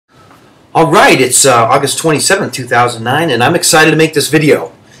All right, it's August 27th, 2009, and I'm excited to make this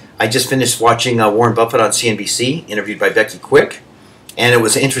video. I just finished watching Warren Buffett on CNBC, interviewed by Becky Quick, and it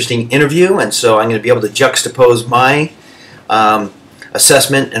was an interesting interview, and so I'm going to be able to juxtapose my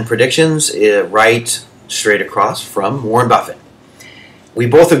assessment and predictions right straight across from Warren Buffett. We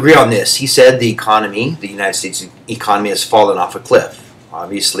both agree on this. He said the economy, the United States economy, has fallen off a cliff.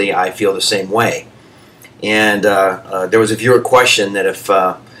 Obviously, I feel the same way. And there was a viewer question that if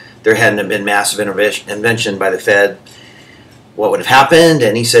there hadn't been massive intervention by the Fed, what would have happened?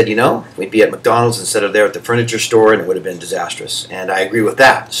 And he said, you know, we'd be at McDonald's instead of there at the furniture store, and it would have been disastrous. And I agree with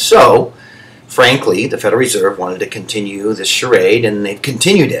that. So, frankly, the Federal Reserve wanted to continue this charade, and they've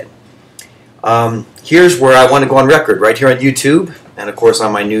continued it. Here's where I want to go on record, right here on YouTube, and of course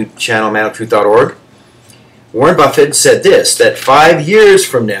on my new channel, manoftruth.org. Warren Buffett said this, that 5 years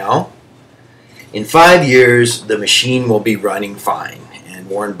from now, in 5 years, the machine will be running fine. And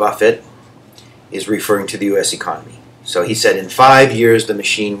Warren Buffett is referring to the U.S. economy. So he said in 5 years, the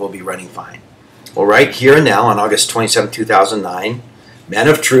machine will be running fine. Well, right here and now, on August 27, 2009, man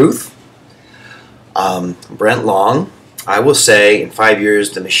of truth, Brent Long, I will say in 5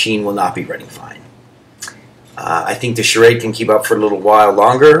 years, the machine will not be running fine. I think the charade can keep up for a little while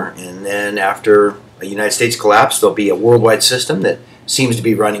longer, and then after the United States collapse, there'll be a worldwide system that seems to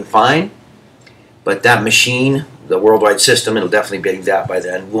be running fine. But that machine, the worldwide system, it'll definitely be that by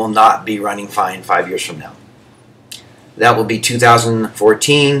then, will not be running fine 5 years from now. That will be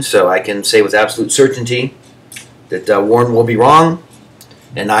 2014, so I can say with absolute certainty that Warren will be wrong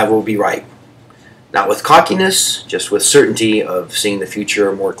and I will be right. Not with cockiness, just with certainty of seeing the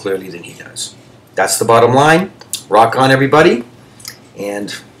future more clearly than he does. That's the bottom line. Rock on, everybody,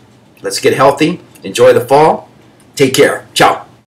 and let's get healthy. Enjoy the fall. Take care. Ciao.